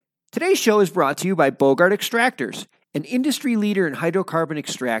Today's show is brought to you by Bogart Extractors, an industry leader in hydrocarbon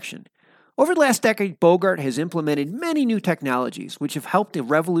extraction. Over the last decade, Bogart has implemented many new technologies which have helped to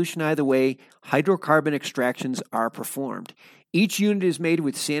revolutionize the way hydrocarbon extractions are performed. Each unit is made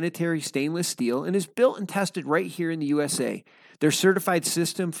with sanitary stainless steel and is built and tested right here in the USA. Their certified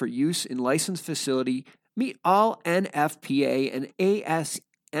system for use in licensed facility meet all NFPA and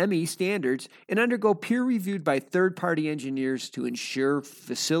ASME standards and undergo peer reviewed by third-party engineers to ensure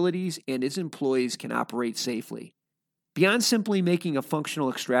facilities and its employees can operate safely. Beyond simply making a functional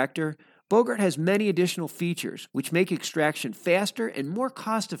extractor, Bogart has many additional features which make extraction faster and more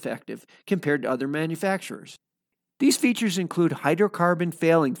cost-effective compared to other manufacturers. These features include hydrocarbon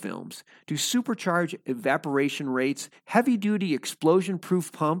failing films to supercharge evaporation rates, heavy-duty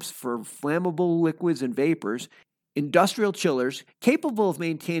explosion-proof pumps for flammable liquids and vapors, industrial chillers capable of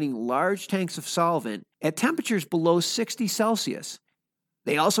maintaining large tanks of solvent at temperatures below 60 Celsius.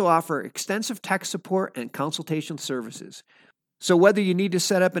 They also offer extensive tech support and consultation services. So whether you need to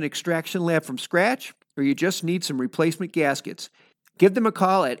set up an extraction lab from scratch or you just need some replacement gaskets, give them a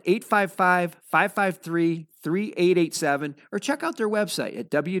call at 855-553-3887 or check out their website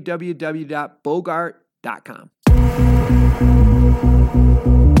at www.bogart.com.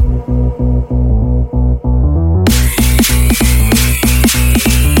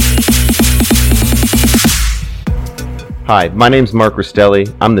 Hi, my name's Mark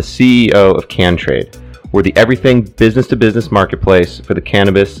Rastelli. I'm the CEO of CanTrade. We're the everything business-to-business marketplace for the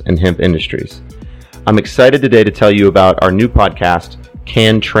cannabis and hemp industries. I'm excited today to tell you about our new podcast,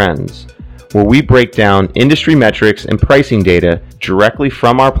 Can Trends, where we break down industry metrics and pricing data directly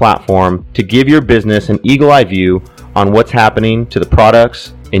from our platform to give your business an eagle-eye view on what's happening to the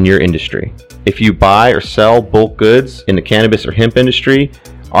products in your industry. If you buy or sell bulk goods in the cannabis or hemp industry,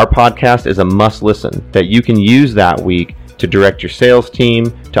 our podcast is a must-listen that you can use that week to direct your sales team,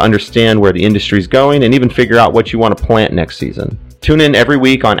 to understand where the industry is going, and even figure out what you want to plant next season. Tune in every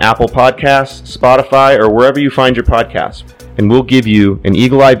week on Apple Podcasts, Spotify, or wherever you find your podcasts, and we'll give you an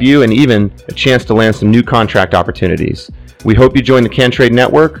eagle-eye view and even a chance to land some new contract opportunities. We hope you join the CanTrade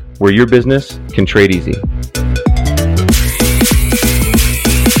Network, where your business can trade easy.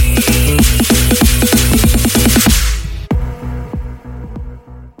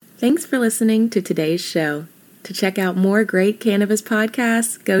 Thanks for listening to today's show. To check out more great cannabis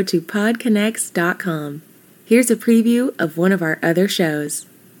podcasts, go to podconnects.com. Here's a preview of one of our other shows.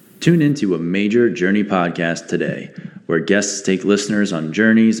 Tune into a major journey podcast today, where guests take listeners on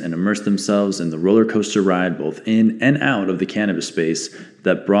journeys and immerse themselves in the roller coaster ride both in and out of the cannabis space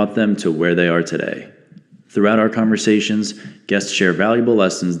that brought them to where they are today. Throughout our conversations, guests share valuable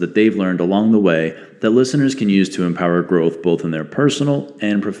lessons that they've learned along the way that listeners can use to empower growth both in their personal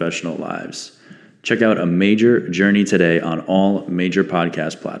and professional lives. Check out A Major Journey today on all major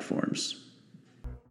podcast platforms.